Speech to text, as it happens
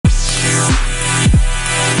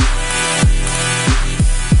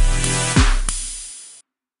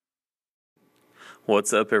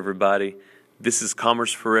What's up, everybody? This is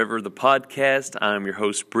Commerce Forever, the podcast. I'm your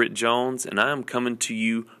host, Britt Jones, and I am coming to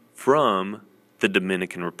you from the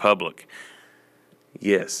Dominican Republic.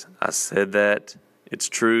 Yes, I said that. It's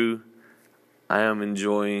true. I am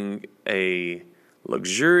enjoying a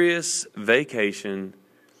luxurious vacation,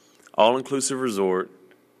 all-inclusive resort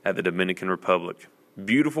at the Dominican Republic.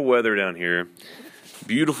 Beautiful weather down here,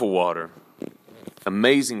 beautiful water,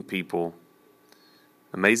 amazing people,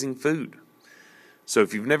 amazing food. So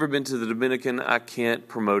if you've never been to the Dominican, I can't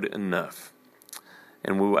promote it enough.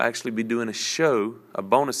 And we will actually be doing a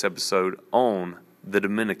bonus episode on the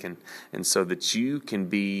Dominican, and so that you can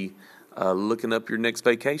be looking up your next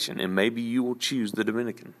vacation, and maybe you will choose the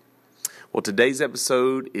Dominican. Well, today's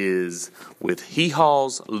episode is with HEE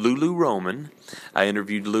HAW's LULU Roman. I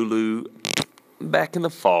interviewed Lulu back in the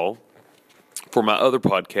fall for my other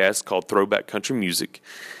podcast called Throwback Country Music,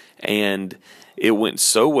 and it went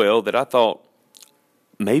so well that I thought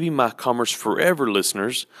maybe my Commerce Forever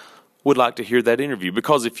listeners would like to hear that interview,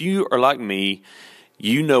 because if you are like me,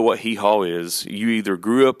 you know what HEE HAW is. You either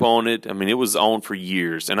grew up on it. I mean, it was on for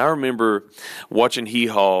years. And I remember watching HEE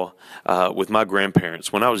HAW with my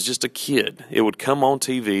grandparents when I was just a kid. It would come on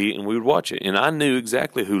TV and we would watch it. And I knew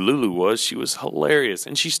exactly who Lulu was. She was hilarious,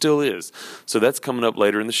 and she still is. So that's coming up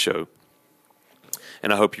later in the show.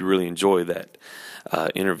 And I hope you really enjoy that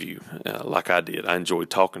interview like I did. I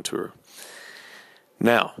enjoyed talking to her.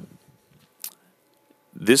 Now,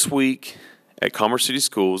 this week at Commerce City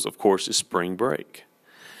Schools, of course, is spring break.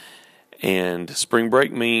 And spring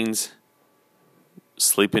break means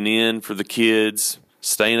sleeping in for the kids,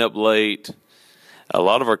 staying up late. A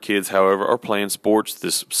lot of our kids, however, are playing sports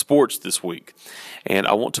this week. And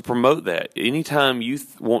I want to promote that. Anytime you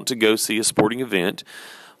want to go see a sporting event,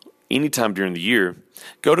 anytime during the year,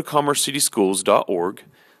 go to commercecityschools.org.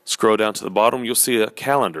 Scroll down to the bottom, you'll see a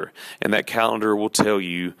calendar, and that calendar will tell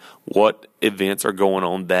you what events are going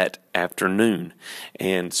on that afternoon.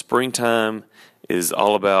 And springtime is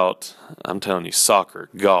all about, I'm telling you, soccer,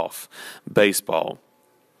 golf, baseball,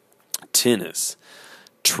 tennis,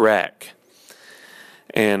 track,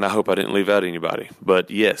 and I hope I didn't leave out anybody. But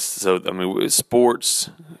yes, so I mean, sports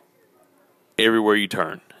everywhere you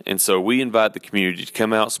turn. And so we invite the community to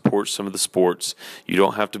come out, support some of the sports. You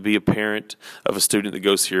don't have to be a parent of a student that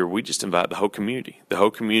goes here. We just invite the whole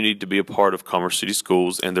community to be a part of Commerce City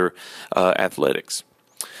Schools and their athletics.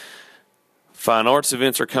 Fine arts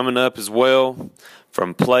events are coming up as well,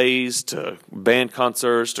 from plays to band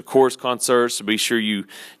concerts to chorus concerts. So be sure you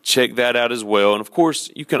check that out as well. And of course,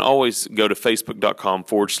 you can always go to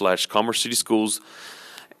facebook.com/Commerce City Schools.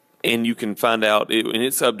 And you can find out, and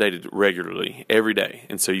it's updated regularly every day.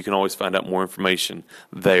 And so you can always find out more information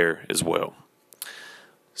there as well.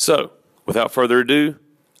 So, without further ado,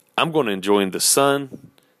 I'm going to enjoy the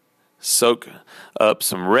sun, soak up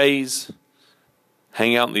some rays,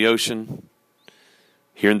 hang out in the ocean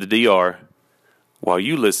here in the DR while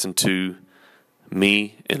you listen to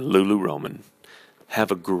me and Lulu Roman.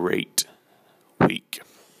 Have a great week.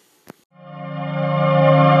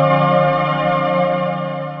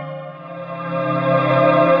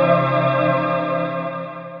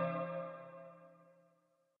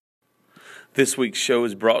 This week's show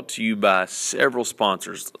is brought to you by several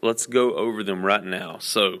sponsors. Let's go over them right now.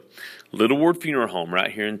 So, Little Ward Funeral Home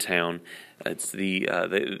right here in town. It's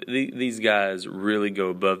these guys really go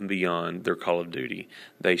above and beyond their call of duty.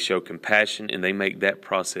 They show compassion, and they make that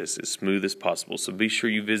process as smooth as possible. So be sure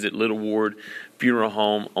you visit Little Ward Funeral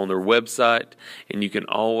Home on their website, and you can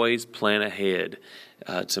always plan ahead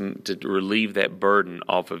to relieve that burden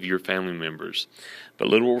off of your family members. But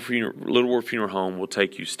Little Ward Funeral Home will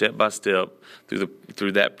take you step by step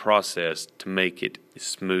through that process to make it as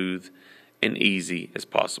smooth and easy as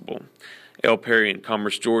possible. El Perry in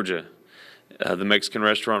Commerce, Georgia, the Mexican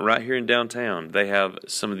restaurant right here in downtown. They have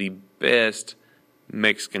some of the best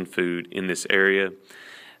Mexican food in this area.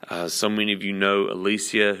 So many of you know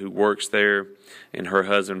Alicia, who works there, and her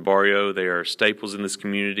husband Barrio. They are staples in this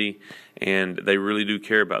community, and they really do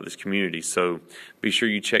care about this community. So be sure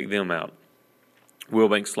you check them out.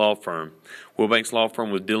 Wilbanks Law Firm. Wilbanks Law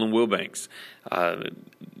Firm with Dylan Wilbanks.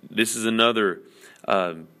 This is another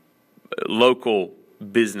local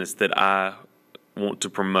business that I want to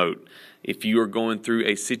promote. If you are going through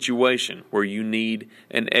a situation where you need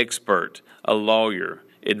an expert, a lawyer,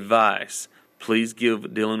 advice, please give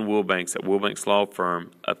Dylan Wilbanks at Wilbanks Law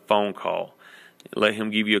Firm a phone call. Let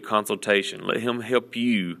him give you a consultation. Let him help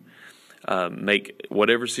you make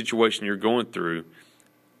whatever situation you're going through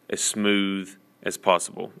as smooth as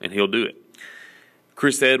possible, and he'll do it.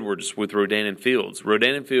 Chris Edwards with Rodan & Fields.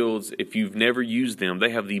 Rodan & Fields, if you've never used them, they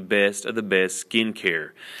have the best of the best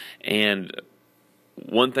skincare. And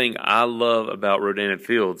one thing I love about Rodan and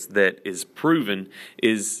Fields that is proven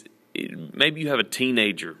is maybe you have a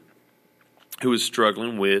teenager who is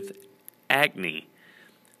struggling with acne.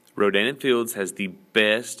 Rodan and Fields has the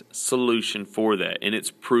best solution for that, and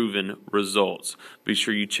it's proven results. Be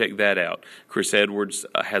sure you check that out. Chris Edwards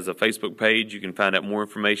has a Facebook page. You can find out more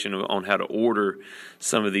information on how to order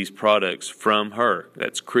some of these products from her.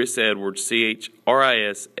 That's Chris Edwards,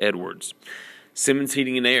 CHRIS Edwards. Simmons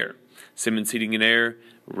Heating and Air. Simmons Heating and Air,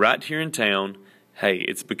 right here in town. Hey,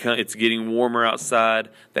 it's getting warmer outside.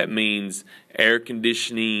 That means air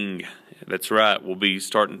conditioning. That's right.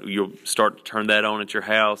 You'll start to turn that on at your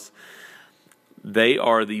house. They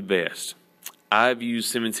are the best. I've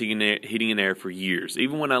used Simmons Heating and Air for years.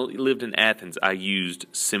 Even when I lived in Athens, I used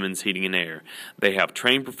Simmons Heating and Air. They have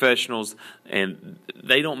trained professionals, and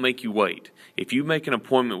they don't make you wait. If you make an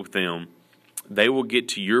appointment with them, they will get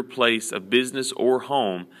to your place of business or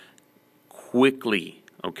home quickly.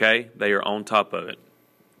 Okay? They are on top of it.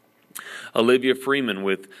 Olivia Freeman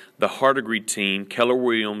with the Hardegree team, Keller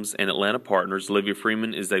Williams, and Atlanta Partners. Olivia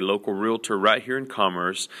Freeman is a local realtor right here in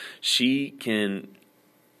Commerce. She can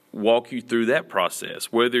walk you through that process,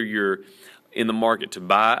 whether you're in the market to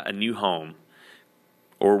buy a new home,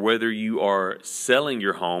 or whether you are selling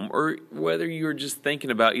your home, or whether you're just thinking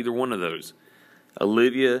about either one of those.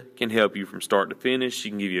 Olivia can help you from start to finish. She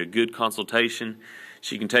can give you a good consultation.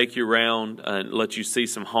 She can take you around and let you see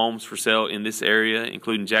some homes for sale in this area,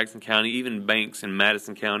 including Jackson County, even Banks in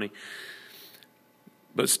Madison County.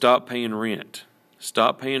 But stop paying rent.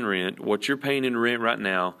 Stop paying rent. What you're paying in rent right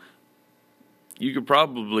now, you could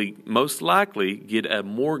probably, most likely, get a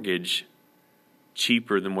mortgage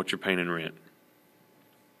cheaper than what you're paying in rent.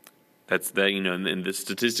 That's that, and the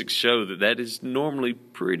statistics show that is normally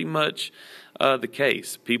pretty much the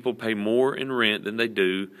case. People pay more in rent than they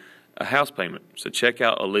do a house payment. So check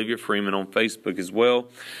out Olivia Freeman on Facebook as well.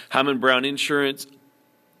 Hyman Brown Insurance,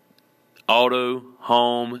 auto,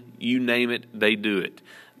 home, you name it, they do it.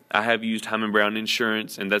 I have used Hyman Brown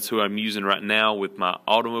Insurance, and that's who I'm using right now with my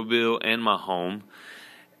automobile and my home.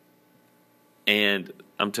 And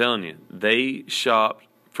I'm telling you, they shopped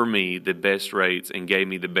for me the best rates and gave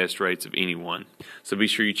me the best rates of anyone. So be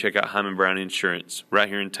sure you check out Hyman Brown Insurance right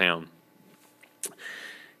here in town.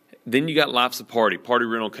 Then you got Life's a Party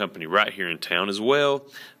rental company right here in town as well.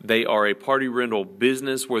 They are a party rental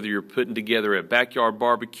business, whether you're putting together a backyard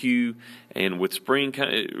barbecue, and with spring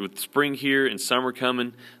here and summer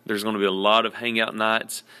coming, there's going to be a lot of hangout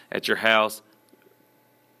nights at your house.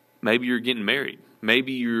 Maybe you're getting married.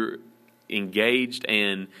 Maybe you're engaged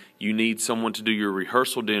and you need someone to do your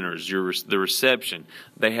rehearsal dinners, the reception.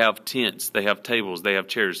 They have tents, they have tables, they have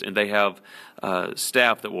chairs, and they have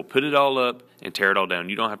staff that will put it all up and tear it all down.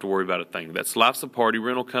 You don't have to worry about a thing. That's Life's a Party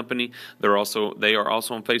rental company. They are also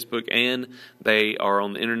on Facebook, and they are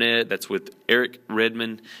on the internet. That's with Eric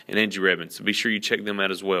Redmond and Angie Redmond. So be sure you check them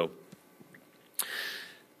out as well.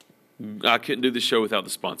 I couldn't do the show without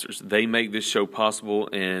the sponsors. They make this show possible,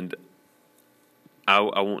 and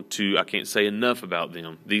I can't say enough about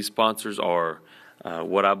them. These sponsors are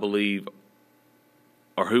what I believe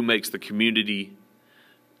are who makes the community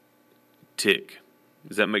tick.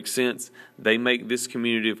 Does that make sense? They make this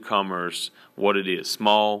community of commerce what it is.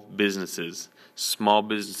 Small businesses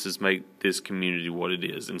make this community what it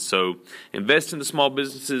is. And so invest in the small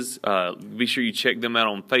businesses. Be sure you check them out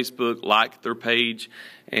on Facebook, like their page,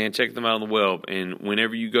 and check them out on the web. And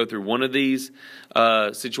whenever you go through one of these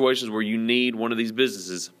situations where you need one of these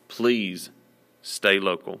businesses, please stay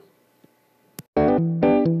local.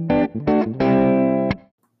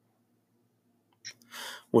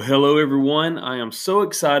 Well, hello, everyone. I am so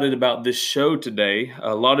excited about this show today.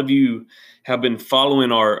 A lot of you have been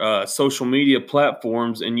following our social media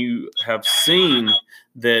platforms, and you have seen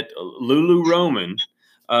that Lulu Roman,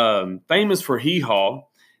 famous for HEE HAW,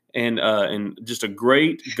 and just a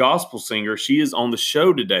great gospel singer, she is on the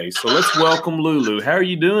show today. So let's welcome Lulu. How are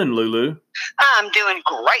you doing, Lulu? I'm doing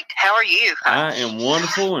great. How are you? I am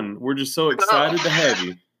wonderful, and we're just so excited to have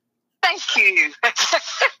you. Thank you.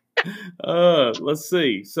 Let's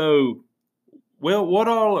see. So, what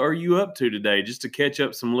all are you up to today, just to catch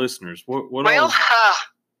up some listeners? At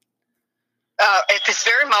this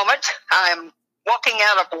very moment, I'm walking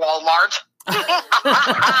out of Walmart.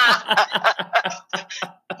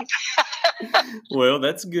 Well,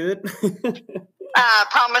 that's good. I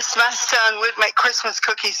promised my son we'd make Christmas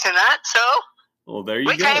cookies tonight, so there you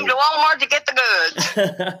go. We came to Walmart to get the goods.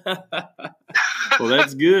 Well,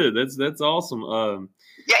 that's good. That's awesome.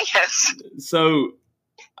 Yes. So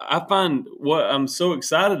I find what I'm so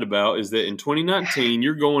excited about is that in 2019,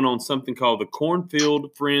 you're going on something called the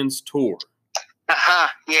Cornfield Friends Tour.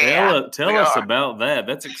 Yeah. Tell us about that.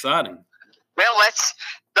 That's exciting. Well, that's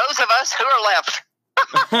those of us who are left.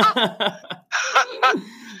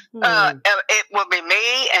 It will be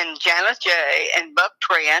me and Janice J. and Buck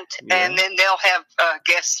Trent, and then they'll have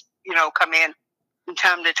guests, come in from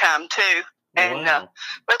time to time too. And we've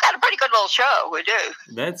got a pretty good little show. We do.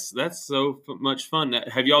 That's so much fun.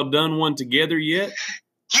 Have y'all done one together yet?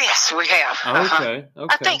 Yes, we have. Okay.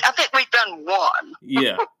 I think we've done one.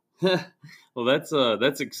 Yeah. Well,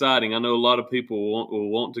 that's exciting. I know a lot of people will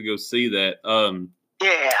want to go see that.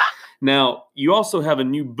 Yeah. Now, you also have a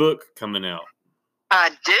new book coming out. I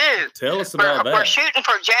do. Tell us about that. We're shooting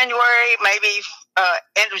for January, maybe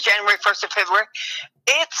end of January, 1st of February.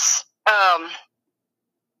 It's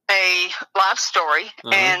a life story,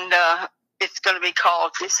 and it's going to be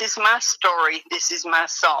called "This Is My Story, This Is My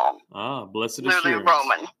Song." Blessed Lulu assurance.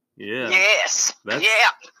 Roman. Yeah. Yes.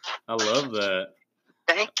 I love that.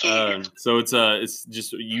 Thank you. So it's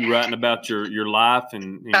just you writing about your life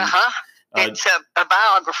and it's a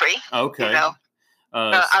biography. Okay.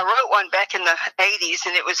 I wrote one back in the 80s,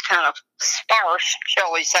 and it was kind of sparse,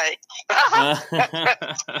 shall we say.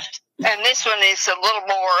 And this one is a little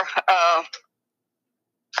more,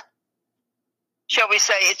 shall we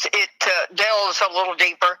say, it delves a little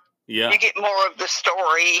deeper. Yeah. You get more of the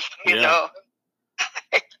story, you know.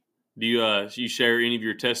 Do you share any of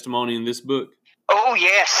your testimony in this book? Oh,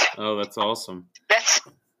 yes. Oh, that's awesome. That's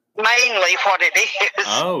mainly what it is.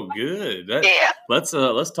 Oh, good. Yeah. Let's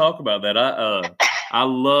talk about that. I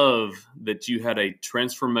love that you had a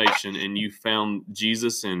transformation and you found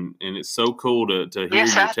Jesus, and it's so cool to hear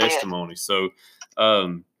your testimony. So,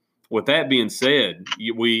 with that being said,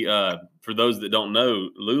 we for those that don't know,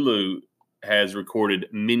 Lulu has recorded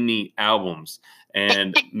many albums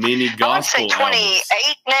and many gospel albums. I would say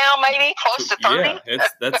 28 now, maybe close to 30. Yeah,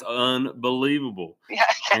 that's unbelievable. Yeah,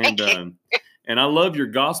 thank you. And I love your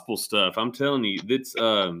gospel stuff. I'm telling you, that's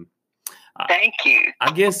thank you.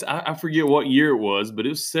 I guess I forget what year it was, but it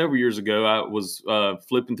was several years ago. I was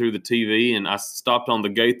flipping through the TV and I stopped on the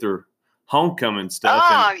Gaither homecoming stuff.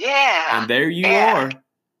 Oh, yeah. And there you are.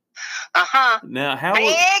 Now, how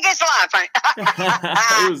big as life.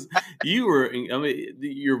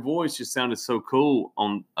 Your voice just sounded so cool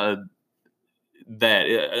on that.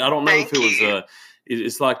 I don't know if it was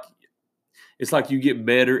it's like you get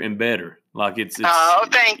better and better. Like it's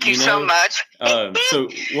thank you so much. So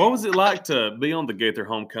what was it like to be on the Gaither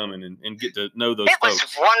homecoming and get to know those folks? It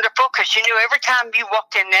was wonderful because you knew every time you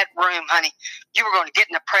walked in that room, honey, you were going to get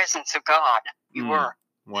in the presence of God. You were.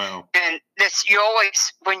 Wow. And you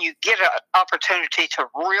always, when you get an opportunity to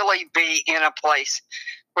really be in a place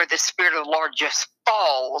where the Spirit of the Lord just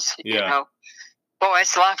falls, you know, boy,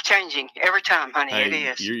 it's life-changing every time, honey. Hey, it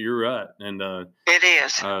is. You're right. And it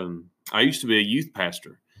is. I used to be a youth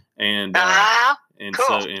pastor. And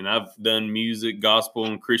cool. So I've done music, gospel,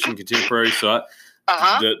 and Christian contemporary. So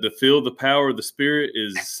the feel the power of the Spirit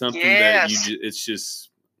is something that it's just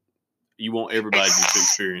you want everybody to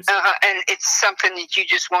experience. And it's something that you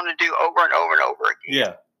just want to do over and over and over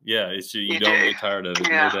again. Yeah. It's you don't get tired of it,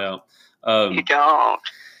 no doubt. You don't.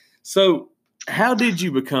 So, how did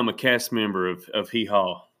you become a cast member of HEE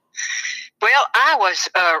HAW? Well, I was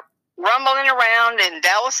rumbling around in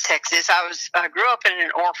Dallas, Texas. I grew up in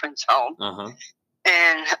an orphan's home,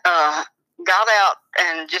 and got out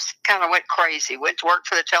and just kind of went crazy. Went to work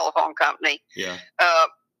for the telephone company. Yeah.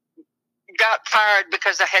 Got fired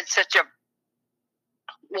because I had such a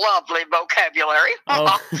lovely vocabulary.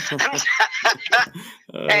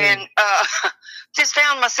 And just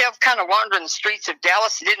found myself kind of wandering the streets of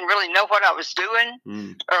Dallas. Didn't really know what I was doing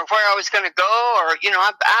or where I was going to go. Or,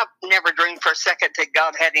 I've never dreamed for a second that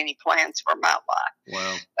God had any plans for my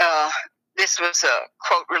life. Wow. This was a,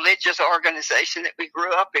 quote, religious organization that we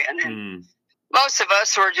grew up in. And most of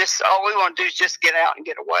us were just, all we want to do is just get out and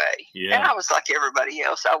get away. Yeah. And I was like everybody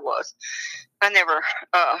else. I never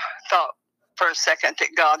thought for a second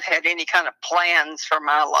that God had any kind of plans for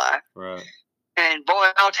my life. Right. And boy,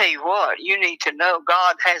 I'll tell you what, you need to know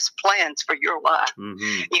God has plans for your life.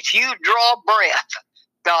 Mm-hmm. If you draw breath,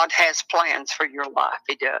 God has plans for your life.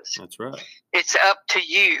 He does. That's right. It's up to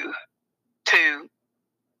you to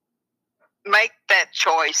make that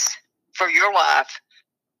choice for your life,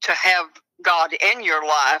 to have God in your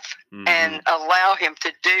life and allow him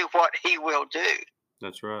to do what he will do.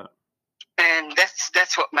 That's right. And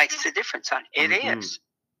that's what makes the difference, honey. It is.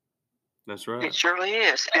 That's right. It surely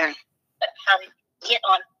is. And honey, get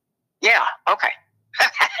on. Yeah, okay.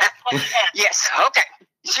 Yes, okay.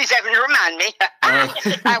 She's having to remind me.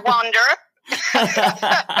 I wander.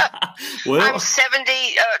 Well, I'm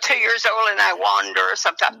 72 years old and I wander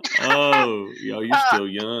sometimes. Oh, you're still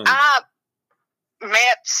young.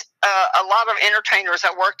 met a lot of entertainers.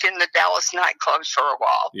 I worked in the Dallas nightclubs for a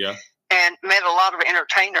while. Yeah. And met a lot of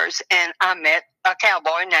entertainers, and I met a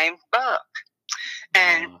cowboy named Buck.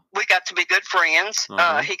 And we got to be good friends.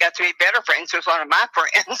 He got to be better friends with one of my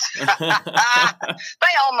friends.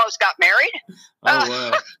 They almost got married.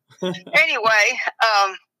 Oh, wow. Anyway,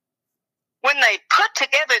 when they put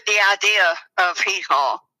together the idea of HEE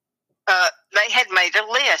HAW, they had made a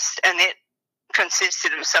list, and it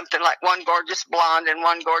consisted of something like one gorgeous blonde and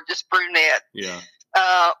one gorgeous brunette. Yeah.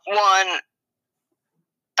 One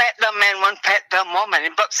fat dumb man, one fat dumb woman.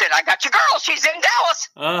 And Buck said, I got your girl. She's in Dallas.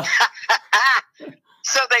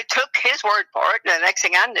 So they took his word for it. And the next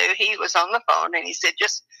thing I knew, he was on the phone, and he said,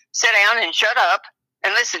 just sit down and shut up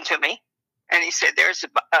and listen to me. And he said, there's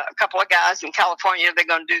a couple of guys in California. They're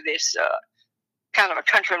going to do this kind of a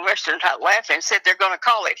country and western type laughing. And said, they're going to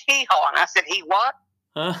call it HEE HAW. And I said, he what?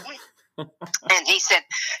 And he said,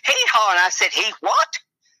 HEE HAW. And I said, he what?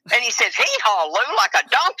 And he said, HEE HAW, Lou, like a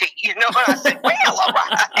donkey. You know what? I said, well, all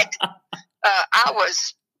right. I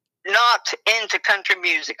was not into country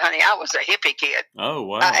music, honey. I was a hippie kid. Oh,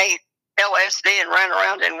 wow. I ate LSD and ran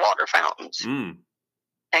around in water fountains.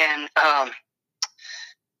 And,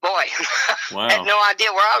 boy, wow. I had no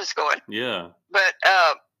idea where I was going. Yeah. But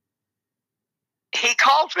he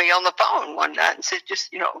called me on the phone one night and said,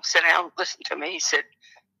 just, sit down, listen to me. He said,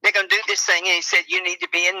 they're going to do this thing. And he said, you need to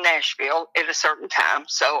be in Nashville at a certain time.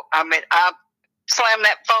 So, I slammed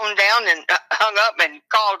that phone down and hung up and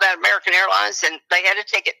called that American Airlines, and they had a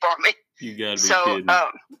ticket for me. You got to be kidding.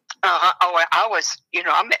 I was,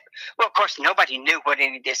 well, of course, nobody knew what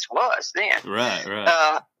any of this was then. Right.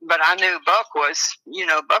 But I knew Buck was,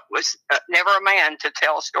 never a man to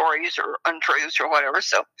tell stories or untruths or whatever.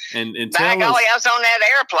 So, and by golly, I was on that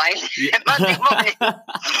airplane Monday morning.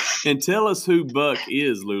 And tell us who Buck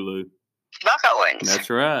is, Lulu. Buck Owens. That's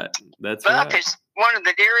right. Buck is one of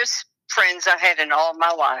the dearest friends I had in all of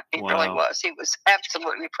my life. He Wow. really was. He was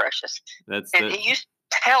absolutely precious. And he used to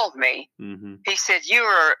tell me, he said, you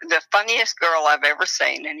are the funniest girl I've ever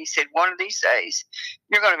seen. And he said, one of these days,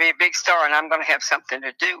 you're going to be a big star, and I'm going to have something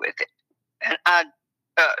to do with it. And I'd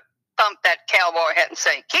thump that cowboy hat and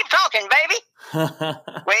say, keep talking, baby.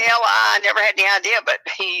 Well, I never had any idea, but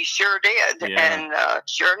he sure did. Yeah. And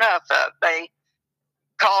sure enough, they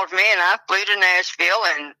called me, and I flew to Nashville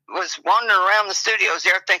and was wandering around the studios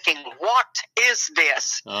there thinking, what is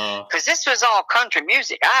this? Because this was all country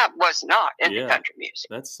music. I was not into country music.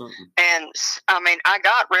 That's something. And, I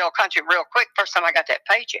got real country real quick first time I got that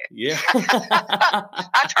paycheck. Yeah.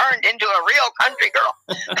 I turned into a real country girl.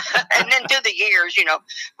 And then through the years,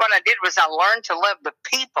 what I did was I learned to love the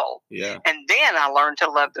people. Yeah. And then I learned to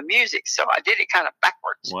love the music. So I did it kind of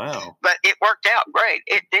backwards. Wow. But it worked out great.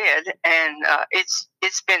 It did. And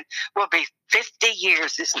will be 50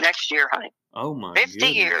 years this next year, honey. Oh, my 50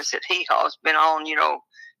 goodness. years that HEE HAW's been on,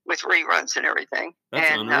 with reruns and everything.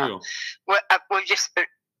 That's unreal. We just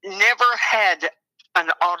never had an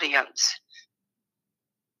audience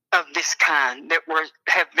of this kind that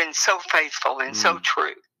have been so faithful and so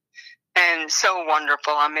true and so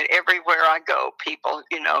wonderful. Everywhere I go, people,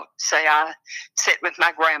 say I sit with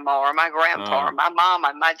my grandma or my grandpa or my mom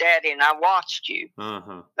and my daddy, and I watched you.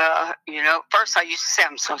 First I used to say,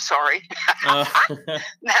 I'm so sorry. Now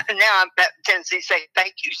I'm that tendency to say,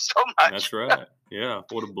 thank you so much. That's right. Yeah.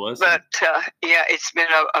 What a blessing. But, it's been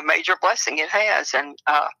a major blessing. It has. And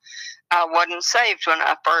I wasn't saved when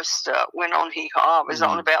I first went on HEE HAW. I was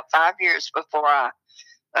on about 5 years before I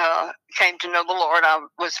came to know the Lord. I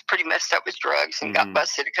was pretty messed up with drugs and got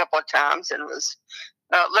busted a couple of times and was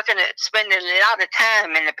looking at spending a lot of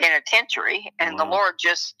time in the penitentiary. And the Lord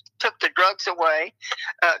just took the drugs away,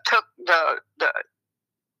 took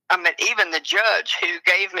even the judge who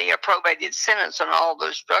gave me a probated sentence on all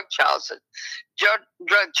those drug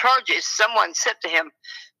charges, someone said to him,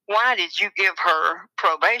 why did you give her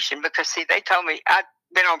probation? Because, see, they told me I'd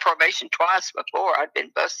been on probation twice before. I'd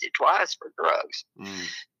been busted twice for drugs.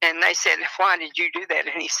 And they said, why did you do that?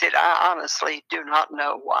 And he said, I honestly do not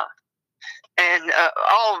know why. And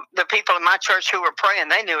all the people in my church who were praying,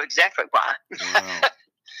 they knew exactly why. Wow.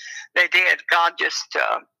 They did. God just,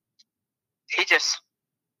 he just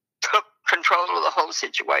took control of the whole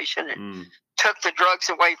situation and took the drugs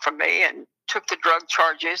away from me and took the drug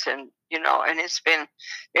charges. And, and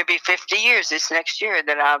it'll be 50 years this next year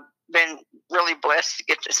that I've been really blessed to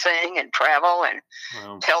get to sing and travel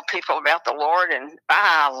and tell people about the Lord. And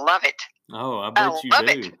I love it. Oh, I bet you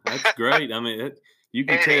do. That's great. You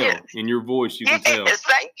can tell in your voice. You can tell.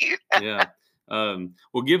 Thank you. Yeah.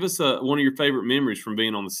 Well, give us one of your favorite memories from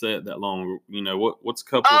being on the set that long. What's a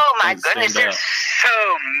couple? Oh my goodness, there's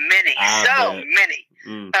so many.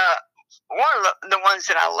 one of the ones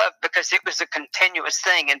that I loved because it was a continuous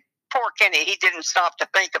thing. And poor Kenny, he didn't stop to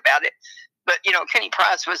think about it. But, Kenny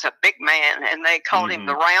Price was a big man, and they called him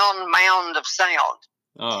the round mound of sound.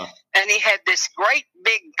 And he had this great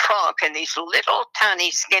big trunk and these little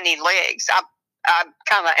tiny skinny legs. I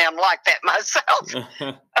kind of am like that myself.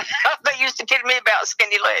 They used to kid me about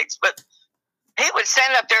skinny legs, but he would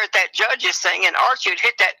stand up there at that judge's thing, and Archie would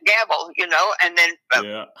hit that gavel, and then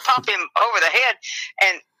pop him over the head.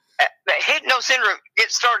 And he'd no sooner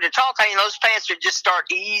get started to talk, those pants would just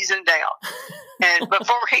start easing down. And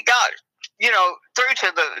before he got, through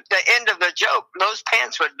to the end of the joke, those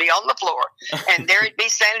pants would be on the floor, and there he'd be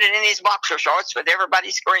standing in his boxer shorts with everybody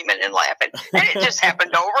screaming and laughing. And it just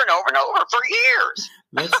happened over and over and over for years.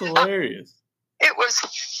 That's hilarious. It was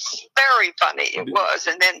very funny. It was.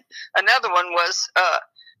 And then another one was,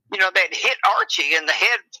 they'd hit Archie in the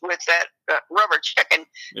head with that rubber chicken,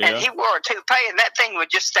 and he wore a toupee, and that thing would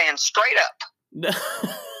just stand straight up.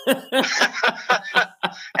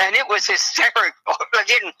 And it was hysterical. They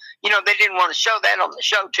didn't want to show that on the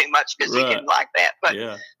show too much because he didn't like that. But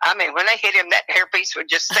I mean, when they hit him, that hairpiece would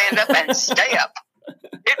just stand up and stay up.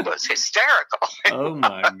 It was hysterical. Oh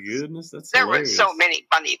my goodness, that's hilarious. There were so many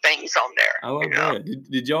funny things on there. I love that.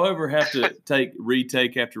 Did y'all ever have to take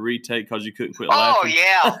retake after retake because you couldn't quit laughing?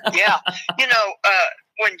 Oh yeah.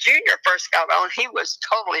 When Junior first got on, he was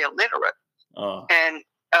totally illiterate, and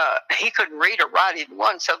he couldn't read or write even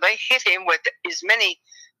one. So they hit him with as many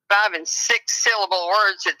 5 and 6 syllable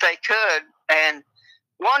words that they could. And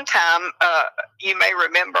one time, you may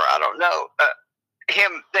remember, I don't know,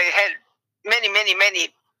 they had many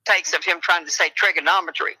takes of him trying to say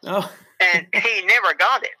trigonometry. And he never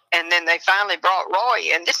got it. And then they finally brought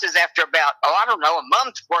Roy, and this is after about, a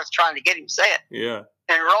month worth trying to get him said. Yeah.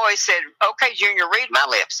 And Roy said, "Okay, Junior, read my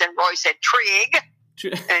lips." And Roy said, "Trig."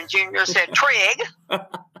 And Junior said, "Trig." And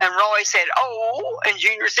Roy said, "Oh." And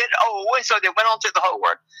Junior said, "Oh." And so they went on through the whole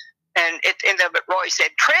word. And at the end of it, Roy said,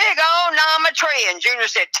 "Trigonometry." And Junior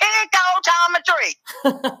said, "Trigonometry."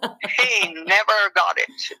 He never got it.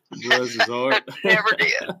 Bless his heart. Never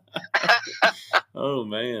did. Oh,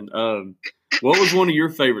 man. What was one of your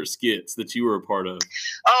favorite skits that you were a part of?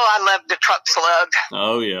 Oh, I loved the truck slug.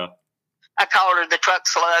 Oh, yeah. I called her the truck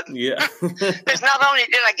slug. Yeah. Because not only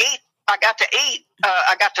did I got to eat,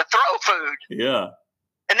 I got to throw food. Yeah.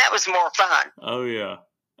 And that was more fun. Oh, yeah.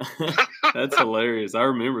 That's hilarious. I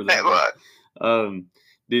remember that. It was.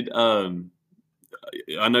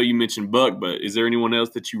 I know you mentioned Buck, but is there anyone else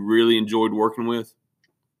that you really enjoyed working with?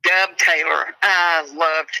 Dub Taylor. I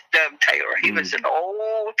loved Dub Taylor. He was an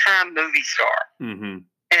old-time movie star. Mm-hmm.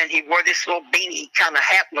 And he wore this little beanie kind of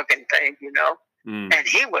hat-looking thing, And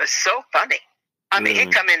he was so funny. I mean,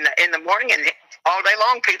 he'd come in the morning, and all day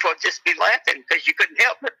long people would just be laughing because you couldn't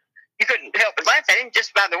help but laugh at him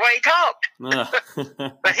just by the way he talked.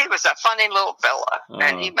 But he was a funny little fella,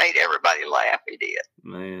 and he made everybody laugh. He did.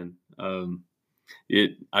 Man,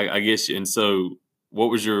 I guess. And so, what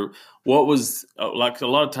was like a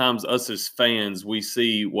lot of times us as fans, we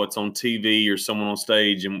see what's on TV or someone on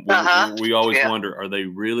stage, and we always wonder, are they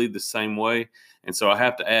really the same way? And so I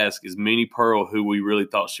have to ask, is Minnie Pearl who we really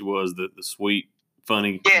thought she was, the sweet,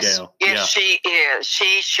 funny gal? Yes, she is.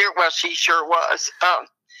 She sure was.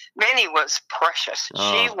 Minnie was precious.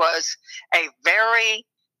 She was a very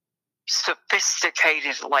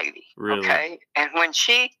sophisticated lady. Really? Okay? And when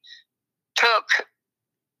she took,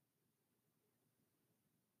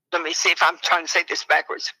 let me see if I'm trying to say this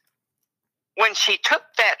backwards. When she took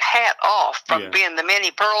that hat off from being the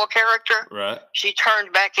Minnie Pearl character, right, she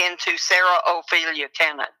turned back into Sarah Ophelia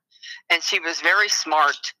Cannon. And she was very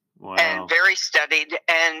smart and very studied.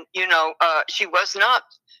 And, she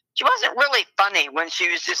wasn't really funny when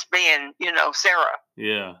she was just being, Sarah.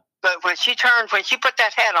 Yeah. But when she put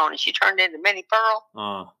that hat on and she turned into Minnie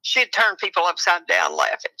Pearl, she'd turn people upside down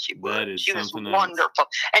laughing. She was wonderful.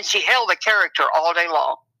 And she held the character all day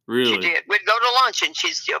long. Really? She did. We'd go to lunch and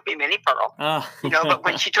she'd still be Minnie Pearl. But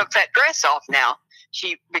when she took that dress off now,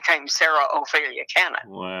 she became Sarah Ophelia Cannon.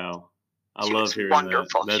 Wow. She love was hearing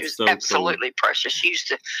wonderful. that. That's she was so absolutely cool. precious. We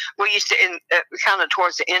used to, kind of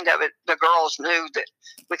towards the end of it, the girls knew that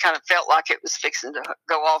we kind of felt like it was fixing to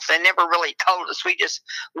go off. They never really told us. We just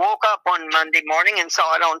woke up one Monday morning and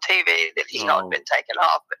saw it on TV that he had been taken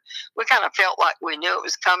off. But we kind of felt like we knew it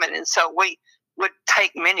was coming, and so we would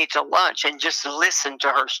take Minnie to lunch and just listen to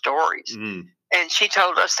her stories. Mm. And she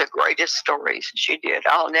told us the greatest stories. She did.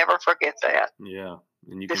 I'll never forget that. Yeah.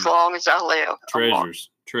 And as long as I live.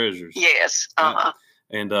 Treasures. Yes.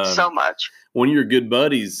 And so much. One of your good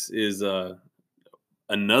buddies is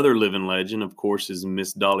another living legend, of course, is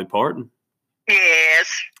Miss Dolly Parton. Yes.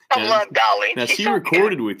 I love Dolly. Now, She's she so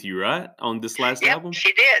recorded good. with you, right, on this last Yep, album?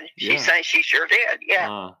 she did. She sang. She sure did.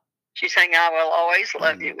 Yeah. She sang "I Will Always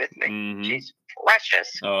Love You" with me. Mm-hmm. She's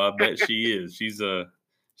precious. Oh, I bet she is.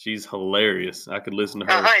 She's hilarious. I could listen to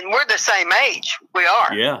her. And we're the same age. We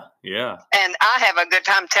are. Yeah, yeah. And I have a good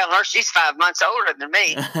time telling her she's 5 months older than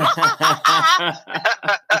me.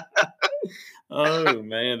 Oh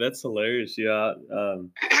man, that's hilarious. Yeah,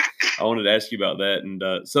 I wanted to ask you about that. And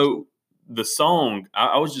so the song,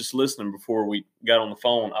 I was just listening before we got on the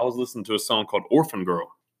phone. I was listening to a song called "Orphan Girl."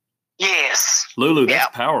 Yes, Lulu,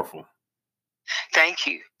 that's powerful. Thank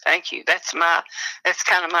you. That's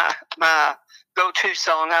kind of my go-to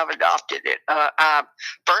song. I've adopted it. I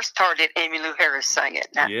first started Emmylou Harris sang it.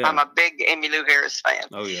 Now, I'm a big Emmylou Harris fan.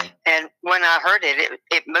 Oh yeah. And when I heard it,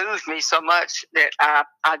 it moved me so much that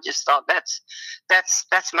I just thought that's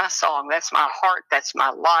my song. That's my heart. That's my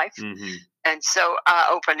life. Mm-hmm. And so I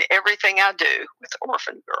open everything I do with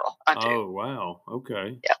 "Orphan Girl." I do. Oh wow.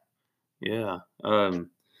 Okay. Yeah. Yeah.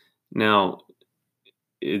 Now,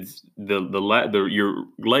 it's your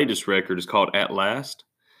latest record is called "At Last,"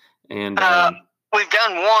 and we've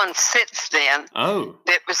done one since then. Oh,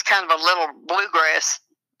 that was kind of a little bluegrass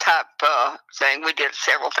type thing. We did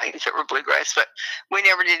several things that were bluegrass, but we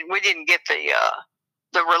didn't get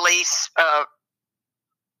the release.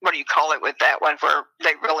 What do you call it with that one, where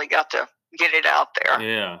they really got to get it out there?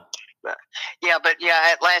 Yeah. But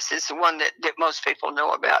 "At Last" is the one that most people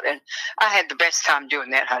know about, and I had the best time doing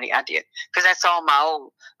that, honey. I did, because that's all my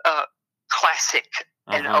old classic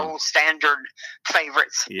and old standard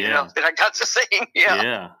favorites, that I got to sing. Yeah.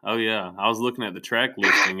 Yeah. Oh yeah. I was looking at the track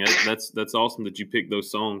listing. That's awesome that you picked those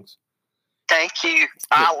songs. Thank you.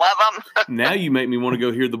 I love them. Now you make me want to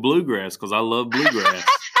go hear the bluegrass, because I love bluegrass.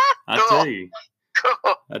 I tell you.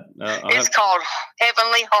 Cool. It's called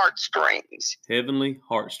 "Heavenly Heartstrings." Heavenly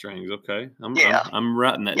Heartstrings. Okay, I'm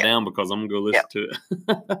writing that down, because I'm gonna go listen to it.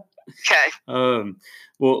 Okay.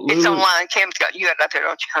 Well, Lulu, it's online. Cam's got you got it up there,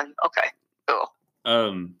 don't you, honey? Okay. Cool.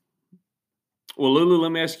 Well, Lulu,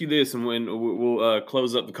 let me ask you this, and we'll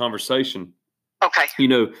close up the conversation. Okay.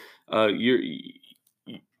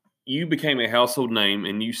 You became a household name,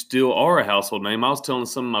 and you still are a household name. I was telling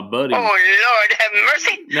some of my buddies. Oh, Lord, have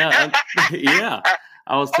mercy! Yeah,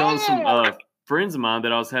 I was telling some friends of mine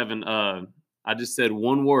that I was having. I just said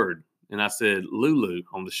one word, and I said Lulu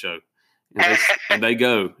on the show, and they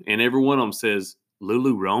go, and every one of them says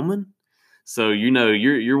Lulu Roman. So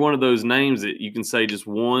you're one of those names that you can say just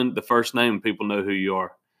the first name, and people know who you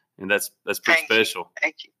are, and that's pretty special.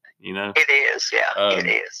 Thank you. It is. Yeah, it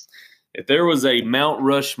is. If there was a Mount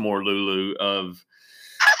Rushmore, Lulu, of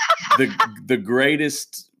the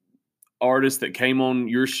greatest artists that came on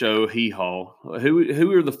your show, HEE HAW,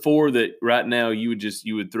 who are the four that right now you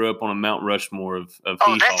would throw up on a Mount Rushmore of HEE HAW?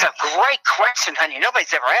 Oh, that's a great question, honey.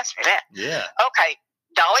 Nobody's ever asked me that. Yeah. Okay,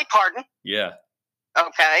 Dolly Parton. Yeah.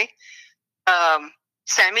 Okay.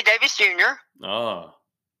 Sammy Davis Jr. Oh.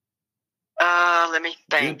 Let me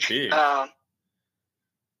think. Good pick.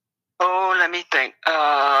 Let me think.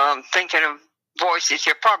 Thinking of voices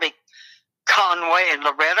here, probably Conway and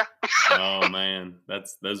Loretta. Oh man,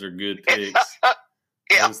 those are good picks.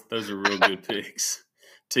 Yeah, those are real good picks.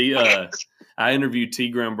 I interviewed T.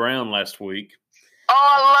 Graham Brown last week. Oh,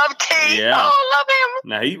 I love T. Yeah. Oh, I love him.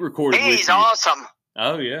 Now he recorded with you. He's awesome.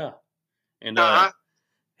 Oh yeah, and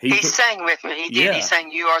he sang with me. He did. Yeah. He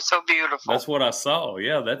sang "You Are So Beautiful." That's what I saw.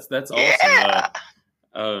 Yeah, that's awesome. Yeah.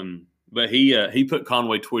 But he put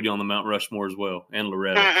Conway Twitty on the Mount Rushmore as well, and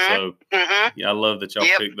Loretta. Mm-hmm. So yeah, I love that y'all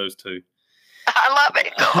picked those two. I love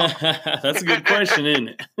it. That's a good question, isn't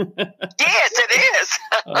it? Yes, it is.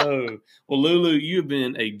 Oh well, Lulu, you have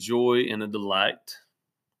been a joy and a delight.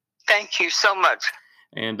 Thank you so much.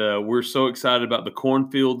 And we're so excited about the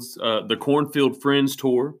Cornfield Friends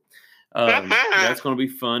tour. That's going to be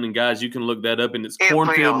fun. And guys, you can look that up, and it's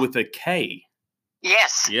Cornfield with a K.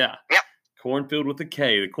 Yes. Yeah. Yep. Cornfield with a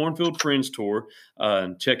K, the Cornfield Friends Tour.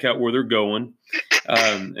 Check out where they're going.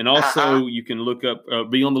 And also you can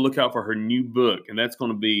be on the lookout for her new book, and that's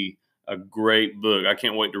going to be a great book. I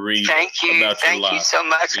can't wait to read about your life. Thank you so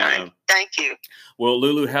much, honey. Thank you. Well,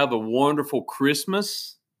 Lulu, have a wonderful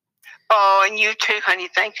Christmas. Oh, and you too, honey.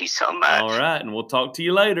 Thank you so much. All right, and we'll talk to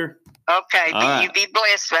you later. Okay. You be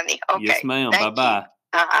blessed, honey. Okay. Yes, ma'am. Bye-bye.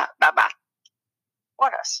 Bye-bye.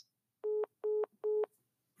 What else?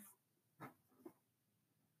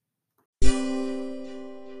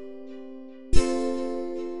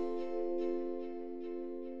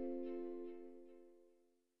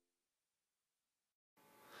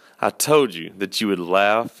 I told you that you would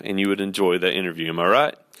laugh and you would enjoy that interview. Am I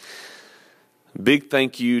right? Big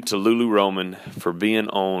thank you to Lulu Roman for being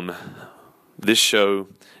on this show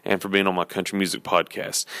and for being on my country music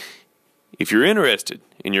podcast. If you're interested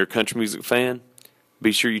and you're a country music fan,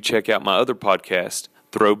 be sure you check out my other podcast,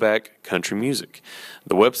 Throwback Country Music.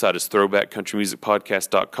 The website is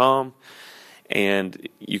throwbackcountrymusicpodcast.com, and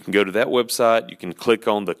you can go to that website. You can click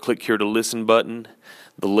on the click here to listen button,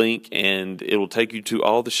 the link, and it will take you to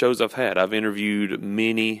all the shows I've had. I've interviewed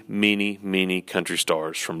many, many, many country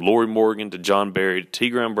stars, from Lori Morgan to John Berry to T.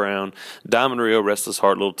 Graham Brown, Diamond Rio, Restless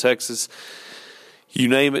Heart, Little Texas. You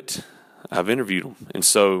name it, I've interviewed them. And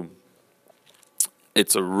so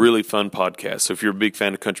it's a really fun podcast. So if you're a big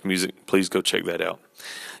fan of country music, please go check that out.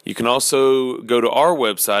 You can also go to our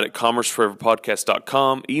website at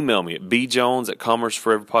commerceforeverpodcast.com. Email me at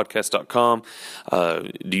bjones@commerceforeverpodcast.com.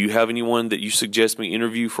 Do you have anyone that you suggest me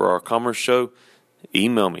interview for our commerce show?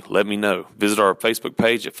 Email me. Let me know. Visit our Facebook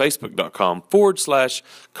page at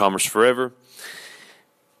facebook.com/commerceforever.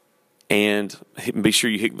 And be sure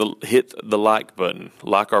you hit the like button.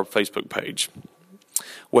 Like our Facebook page.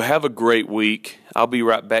 Well, have a great week. I'll be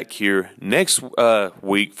right back here next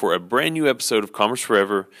week for a brand new episode of Commerce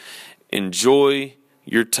Forever. Enjoy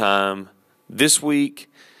your time this week.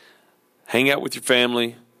 Hang out with your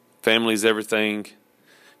family. Family is everything.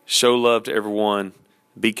 Show love to everyone.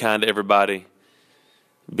 Be kind to everybody.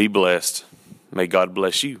 Be blessed. May God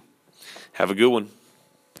bless you. Have a good one.